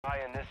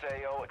high in this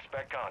AO,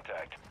 expect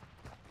contact.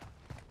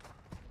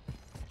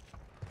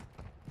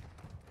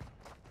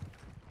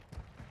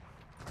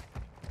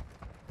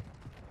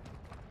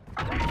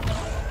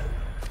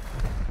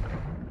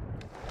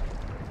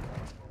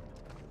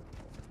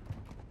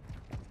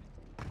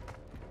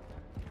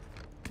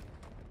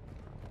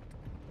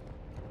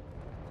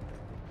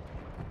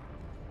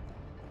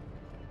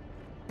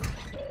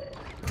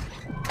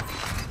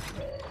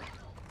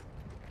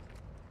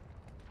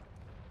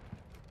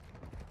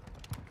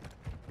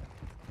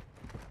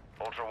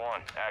 Ultra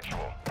One,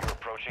 actual. You're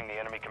approaching the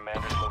enemy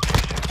commander's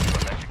location. You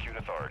have execute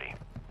authority.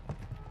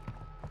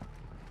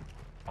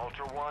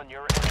 Ultra One,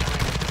 you're entering a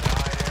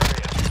denied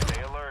area.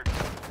 Stay alert.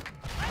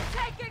 I'm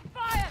taking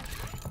fire!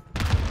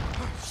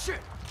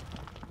 Shit!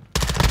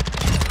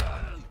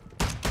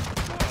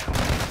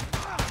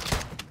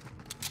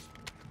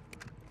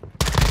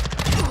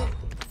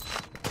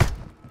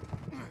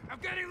 I'm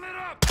getting lit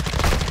up!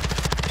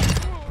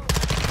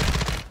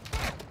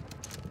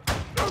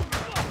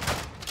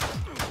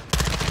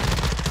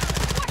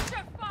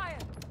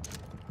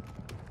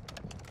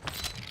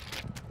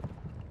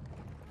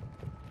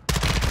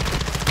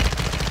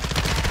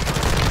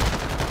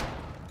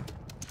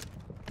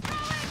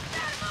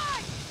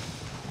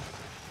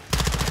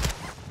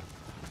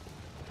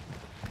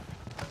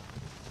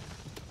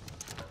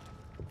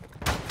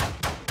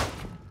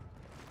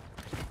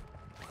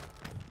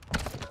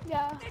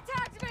 Yeah. They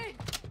tagged me!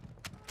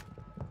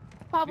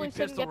 Probably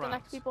shouldn't get the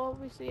next people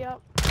we see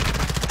up.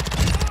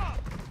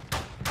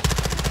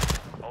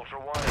 Ultra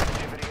One,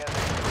 activity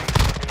has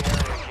increased in the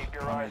area. Keep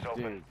your eyes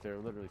open. Dude, they're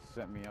literally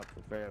setting me up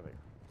for failure.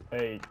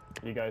 Hey,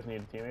 you guys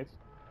need teammates?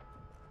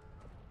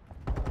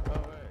 Oh,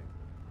 hey.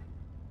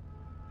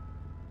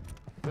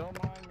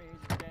 Don't mind me,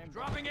 it's a game.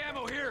 Dropping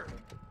ammo here!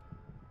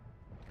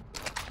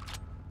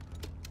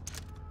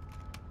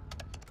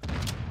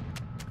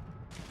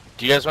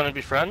 Do you guys want to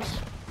be friends?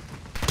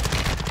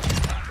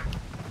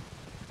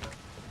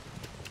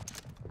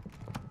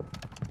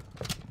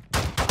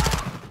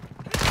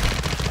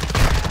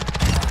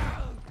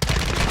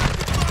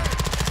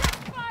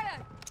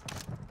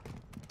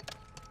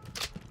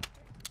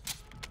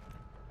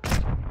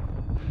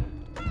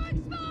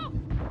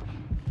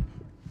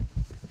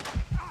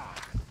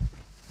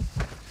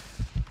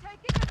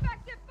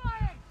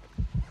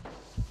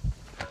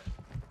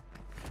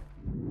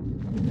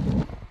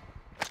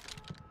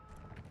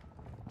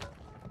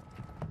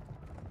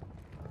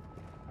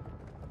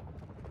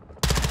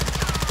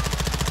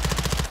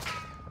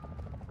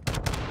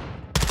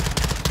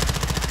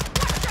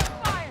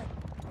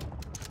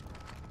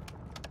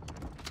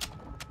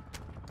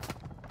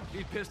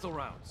 Need pistol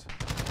rounds.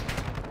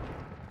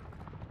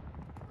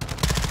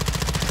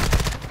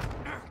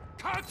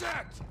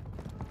 Contact!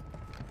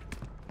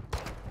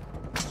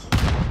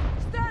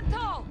 Stand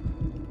tall!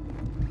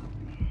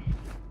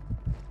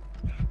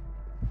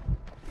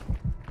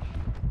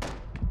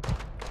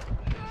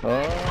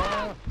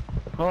 Oh,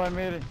 I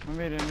made it.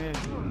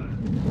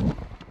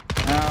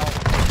 Ow.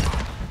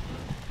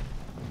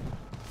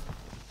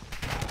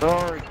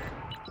 Sorry.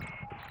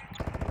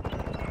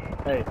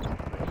 Hey,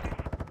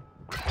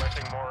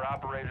 Requesting more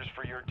operators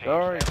for your team.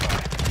 Sorry.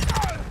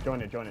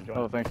 join it.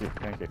 Oh, thank you.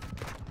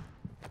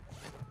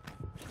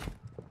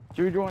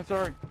 Should we join?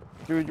 Sorry.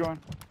 Should we join?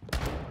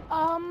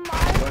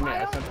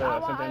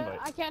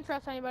 I can't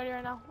trust anybody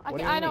right now. What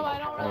do you I know, mean? I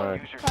don't really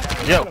Alright.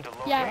 trust Yo,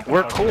 Yeah.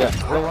 we're cool.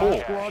 We're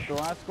cool. The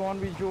last squad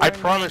we joined. I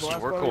promise you,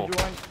 we're cool.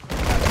 Bro,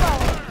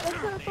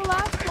 it's the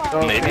last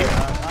squad. Maybe.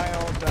 I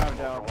also have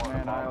doubts,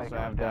 man. I also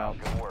have doubts.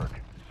 Good work.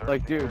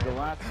 Like, dude, the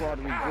last squad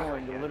we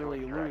joined, they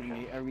literally looted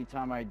me every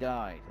time I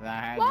died. And I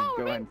had Whoa,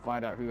 to go ahead and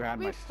find out who had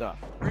my stuff.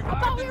 I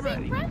thought we were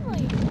being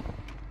friendly.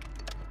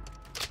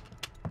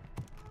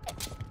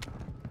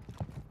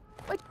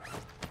 Like,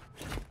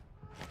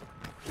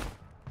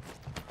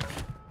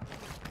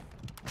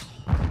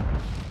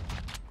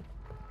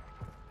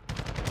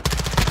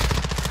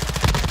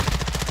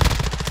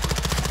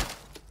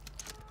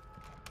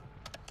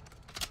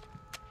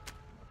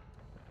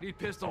 Need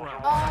pistol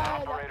rounds.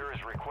 Operator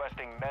is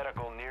requesting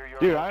medical near your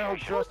Dude, I don't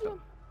location. trust them.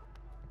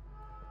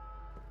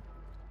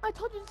 I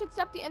told you to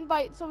accept the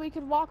invite so we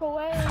could walk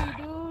away,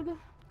 dude.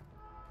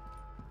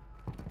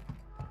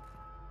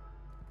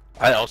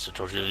 I also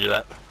told you to do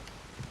that.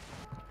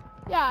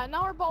 Yeah,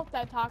 now we're both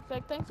that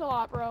toxic. Thanks a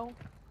lot, bro.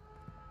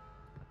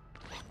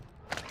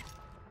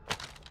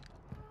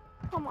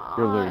 Come on.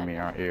 You're looting me,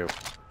 aren't you?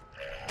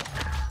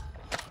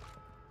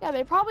 Yeah,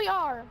 they probably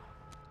are.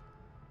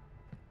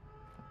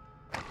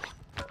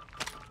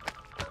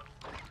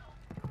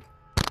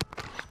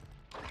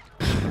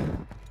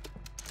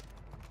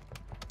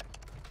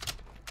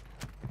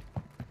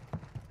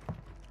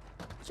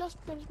 Just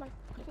finished my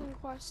fucking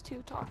quest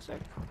 2 toxic.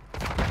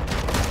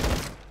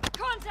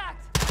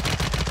 Contact!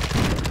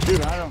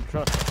 Dude, I don't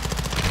trust them.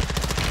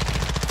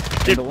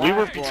 Dude, The we were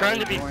last squad trying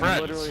to we be joined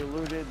friends. Literally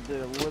looted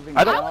the living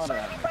I God was trying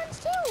out to of be me. friends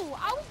too.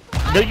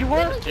 No, you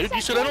weren't, literally dude. You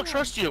just said I don't join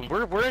trust you.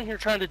 We're in here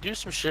trying to do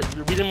some shit.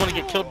 We didn't want to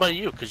get killed by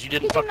you because you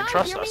didn't Did you fucking not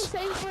trust hear me us.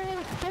 say for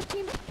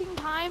 15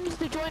 times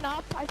to join join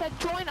up. I said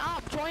join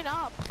up, join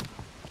up.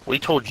 We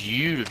told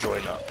you to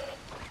join up.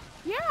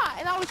 Yeah,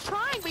 and I was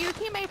trying, but your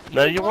teammate.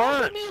 No, you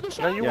blasted weren't. me with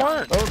a No, you shotgun.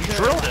 weren't. Okay. You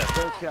drilled it.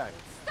 Okay.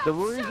 The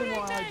reason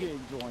why I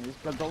didn't join is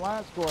because the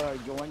last squad I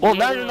joined. Well, you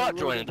now literally you're not looted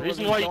joining. The the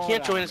reason living why you dog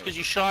can't out join of is me. because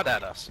you shot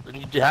at us.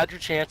 And you had your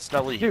chance,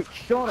 now leave. Dude,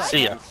 shut up.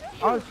 See ya.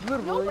 I was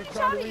literally Nobody trying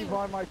shot to at you.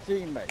 revive my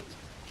teammates.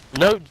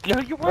 No,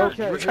 you weren't.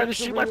 Okay, You were trying to who's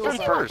the shoot my real friend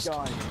bad first.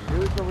 guy here?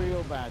 Who's the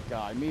real bad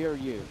guy, me or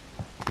you?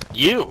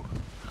 You.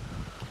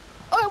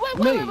 Oh,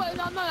 wait, no,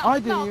 I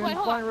didn't even wait,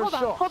 hold fire a on,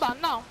 shot. hold on,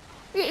 no.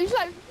 You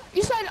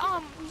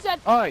said,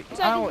 Alright,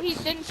 he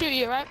Alex. didn't shoot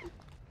you, right?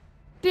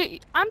 Dude,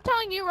 I'm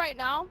telling you right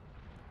now,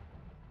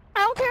 I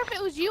don't care if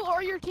it was you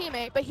or your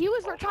teammate, but he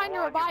was trying to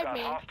revive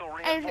me,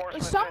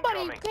 and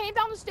somebody came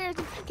down the stairs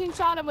and fucking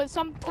shot him with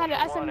some kind of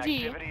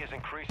SMG,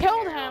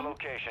 killed him,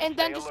 and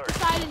then just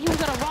decided he was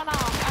gonna run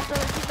off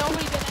after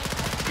nobody did anything.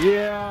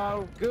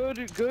 Yeah,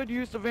 good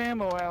use of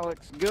ammo,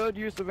 Alex. Good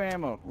use of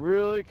ammo.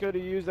 Really could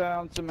have used that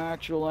on some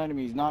actual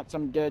enemies, not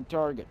some dead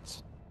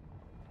targets.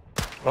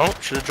 Well,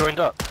 should have joined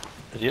up.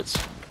 Idiots.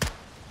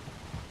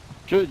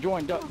 Should have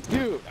joined up.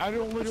 Dude, I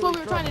don't literally That's what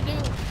we were trying to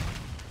do.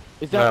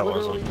 Is that No, it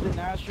literally wasn't. the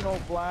national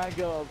flag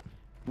of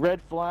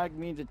red flag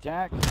means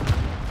attack?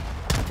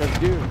 Because,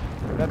 dude,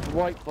 that's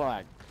white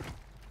flag.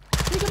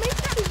 You can make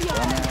sure to be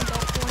I'm hit!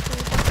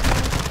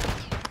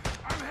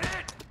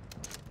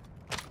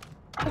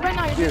 right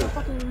now you're Dude, just a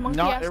fucking monkey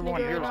not ass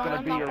everyone nigga here is right now. gonna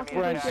I'm be not your fucking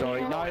friend, with you.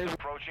 sorry. Not everyone.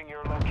 Approaching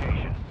your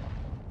location.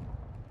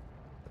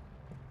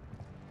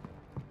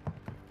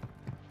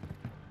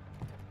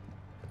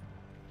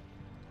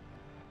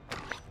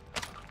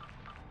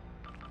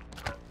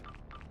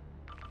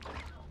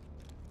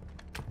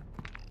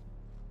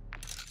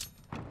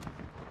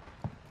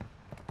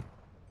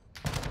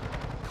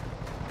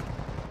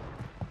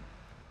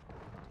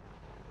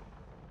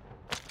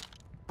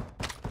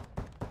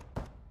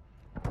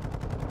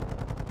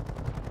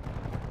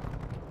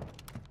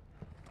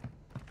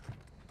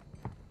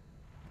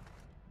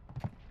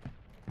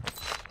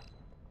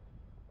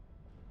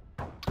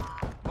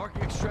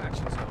 Marking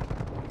extraction zone.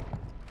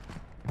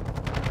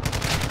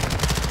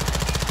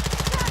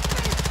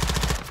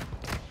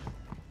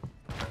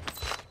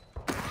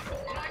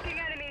 Marking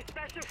enemy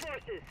special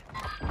forces.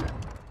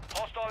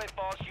 Hostile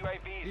advanced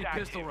UAV is Need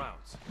active. pistol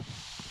rounds.